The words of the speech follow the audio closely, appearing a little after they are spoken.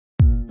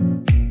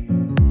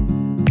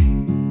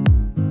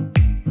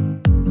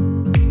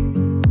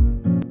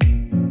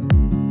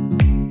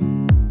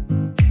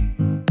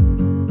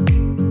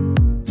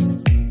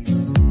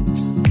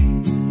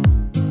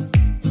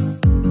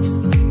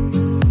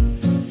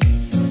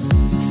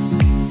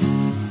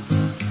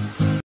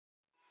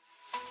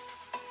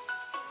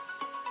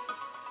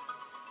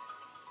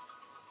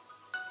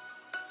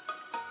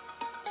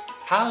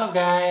Halo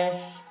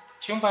guys,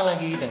 jumpa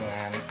lagi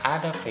dengan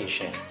Ada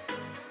Fashion.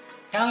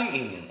 Kali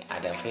ini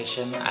Ada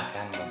Fashion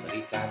akan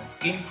memberikan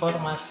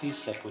informasi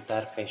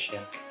seputar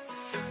fashion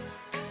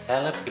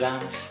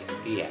selebgram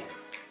Sintya.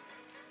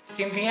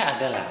 Sintya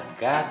adalah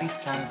gadis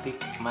cantik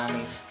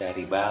manis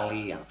dari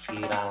Bali yang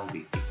viral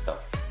di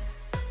TikTok.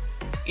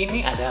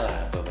 Ini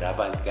adalah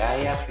beberapa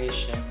gaya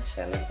fashion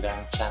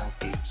selebgram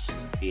cantik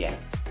Sintya.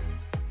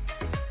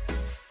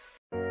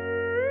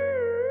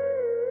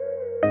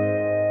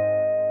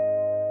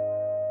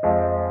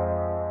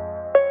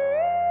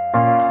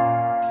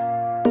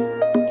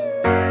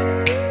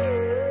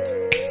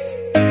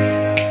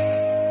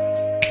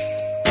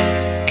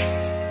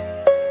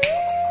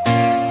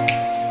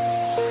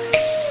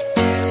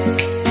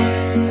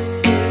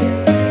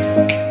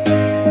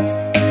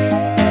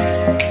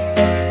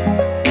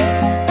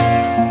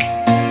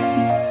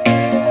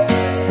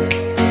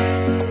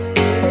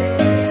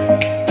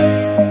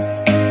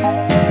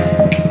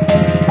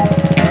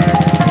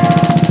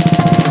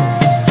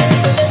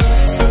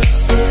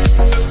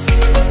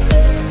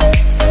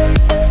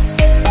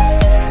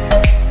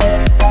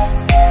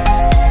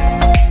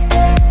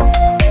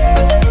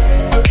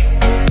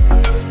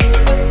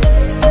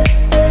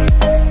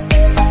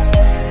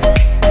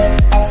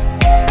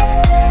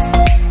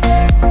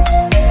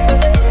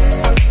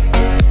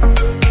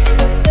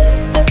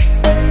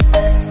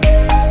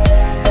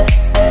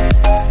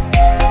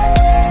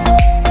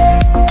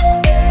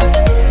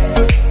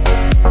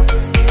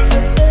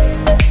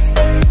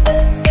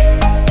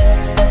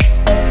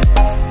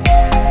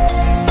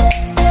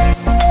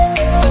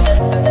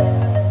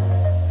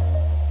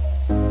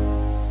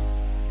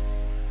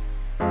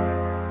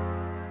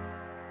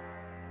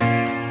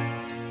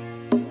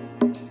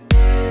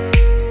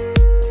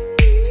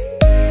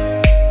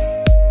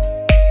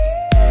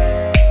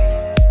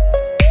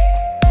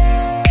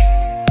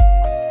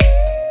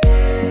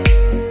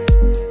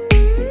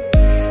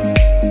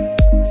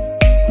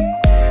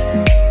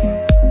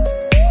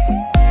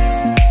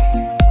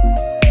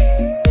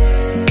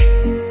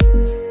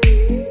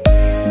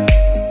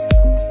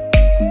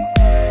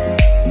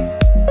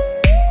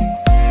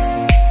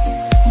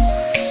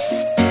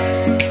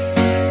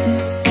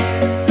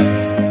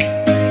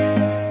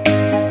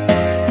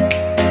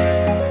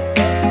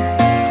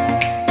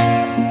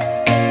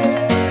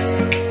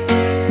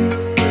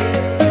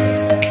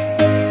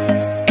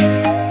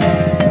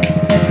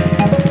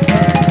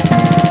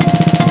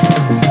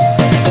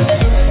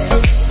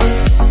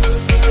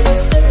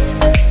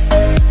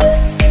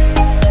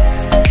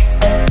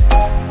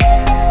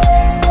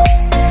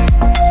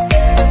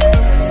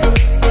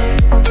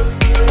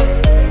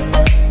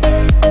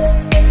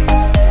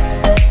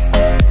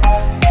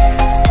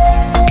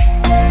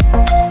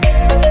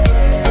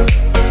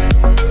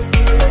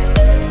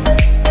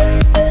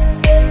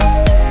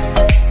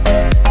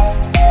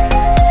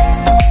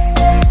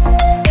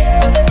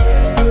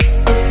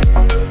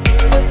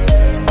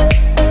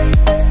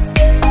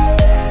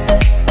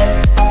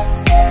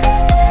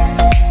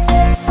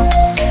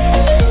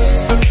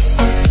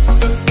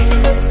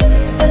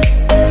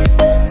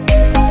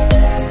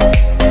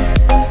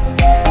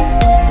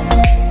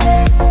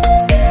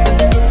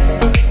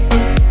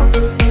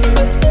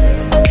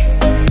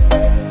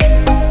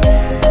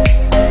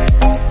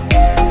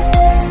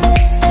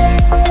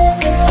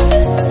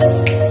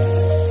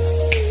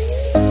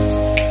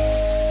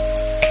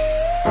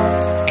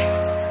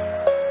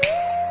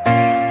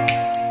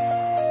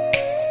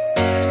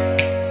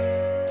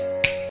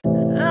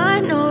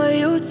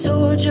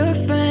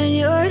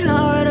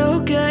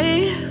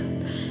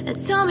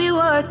 Tell me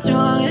what's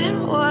wrong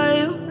and why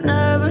you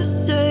never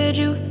said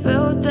you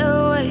felt that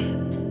way.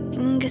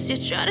 And guess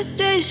you're trying to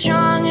stay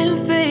strong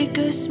and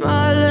fake a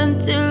smile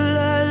until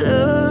I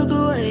look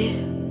away.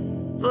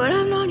 But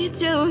I've known you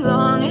too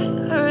long,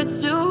 it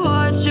hurts to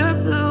watch your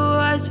blue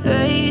eyes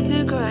fade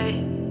to gray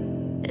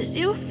as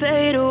you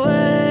fade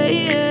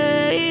away.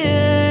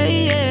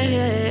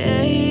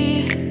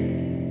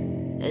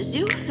 As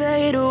you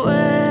fade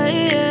away.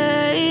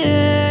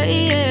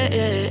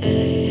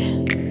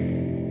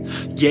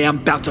 Yeah,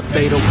 I'm about to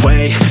fade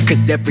away,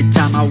 cause every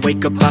time I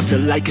wake up I feel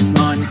like it's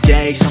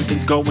Monday.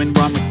 Something's going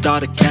wrong with all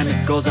the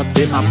chemicals up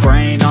in my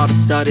brain. All of a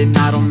sudden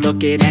I don't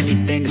look at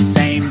anything the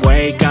same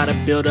way. Gotta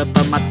build up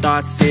of my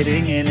thoughts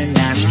sitting in an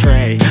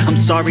ashtray. I'm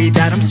sorry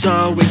that I'm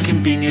so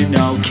inconvenient,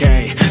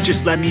 okay.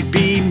 Just let me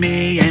be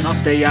me and I'll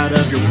stay out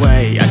of your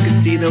way. I can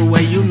see the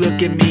way you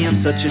look at me, I'm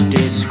such a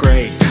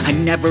disgrace. I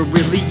never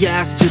really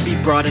asked to be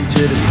brought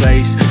into this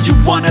place. You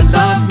wanna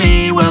love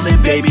me? Well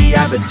then baby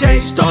I have a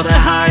taste. All the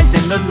highs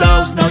and the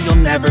lows, no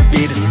you'll never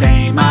be the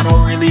same. I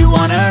don't really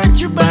wanna hurt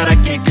you but I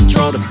can't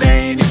control the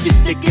pain. If you're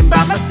sticking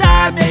by my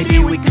side maybe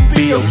we could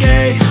be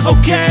okay.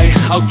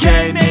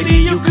 Okay, maybe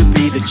you could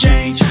be the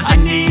change I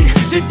need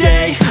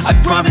today. I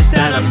promise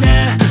that I've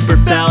never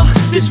felt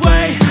this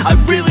way. I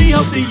really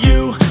hope that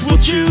you will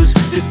choose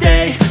to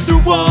stay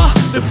through all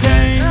the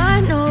pain.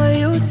 I know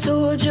you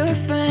told your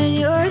friend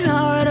you're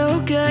not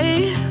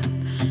okay,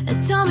 and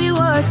tell me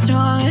what's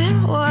wrong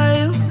and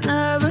why you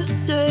never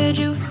said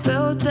you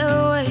felt that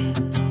way.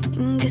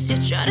 And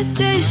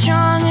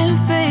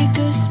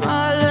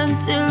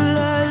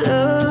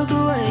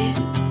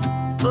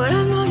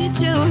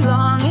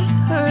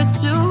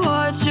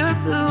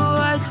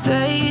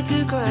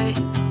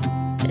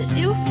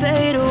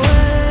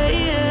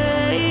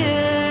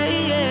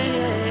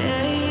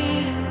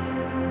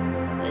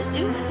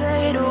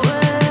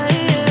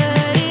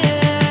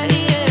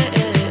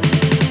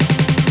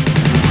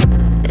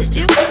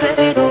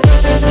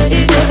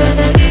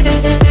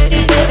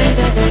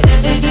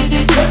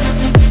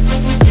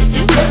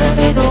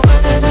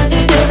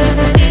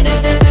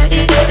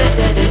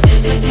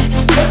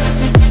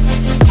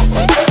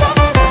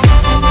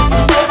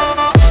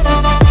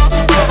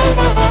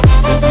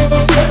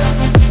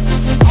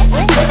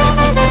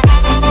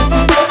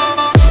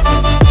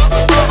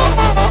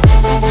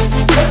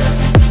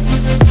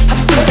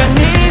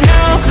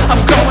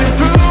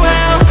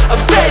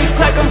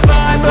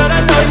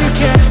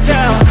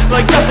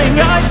like nothing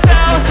else.